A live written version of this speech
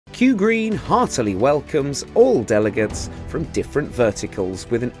Q Green heartily welcomes all delegates from different verticals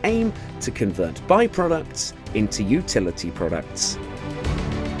with an aim to convert byproducts into utility products.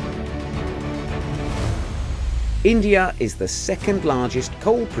 India is the second largest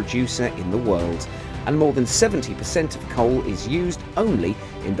coal producer in the world, and more than 70% of coal is used only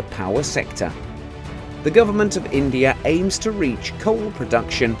in the power sector. The Government of India aims to reach coal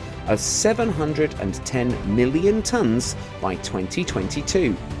production of 710 million tonnes by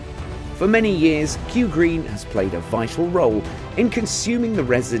 2022. For many years, Q Green has played a vital role in consuming the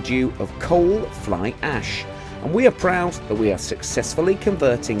residue of coal fly ash, and we are proud that we are successfully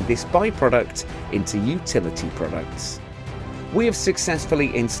converting this byproduct into utility products. We have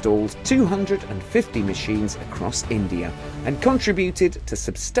successfully installed 250 machines across India and contributed to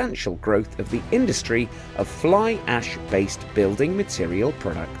substantial growth of the industry of fly ash-based building material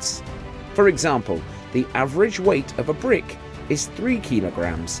products. For example, the average weight of a brick is 3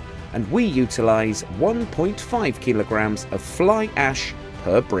 kilograms, and we utilise 1.5 kilograms of fly ash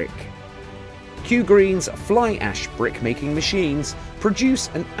per brick. Q Green's fly ash brick-making machines produce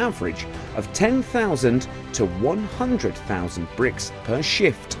an average of 10,000 to 100,000 bricks per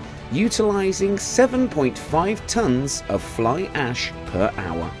shift, utilising 7.5 tonnes of fly ash per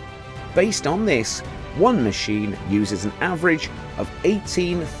hour. Based on this, one machine uses an average of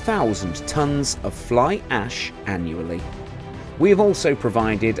 18,000 tonnes of fly ash annually. We have also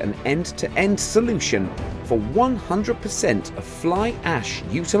provided an end-to-end solution for 100% of fly ash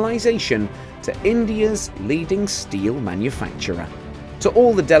utilisation to India's leading steel manufacturer. To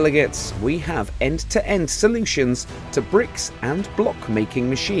all the delegates, we have end-to-end solutions to bricks and block making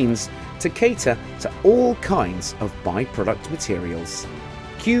machines to cater to all kinds of byproduct materials.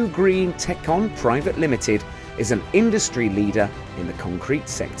 Q Green Techcon Private Limited is an industry leader in the concrete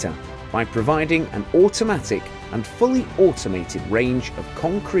sector by providing an automatic and fully automated range of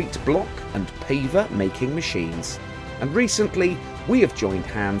concrete block and paver making machines. And recently, we have joined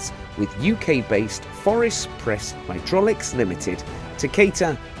hands with UK-based Forest Press Hydraulics Limited to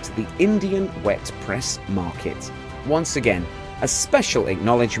cater to the Indian wet press market. Once again, a special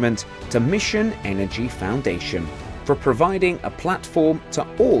acknowledgement to Mission Energy Foundation for providing a platform to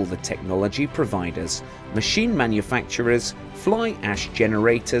all the technology providers, machine manufacturers, fly ash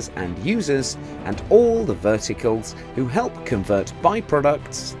generators and users, and all the verticals who help convert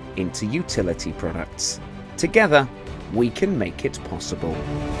byproducts into utility products. Together, we can make it possible.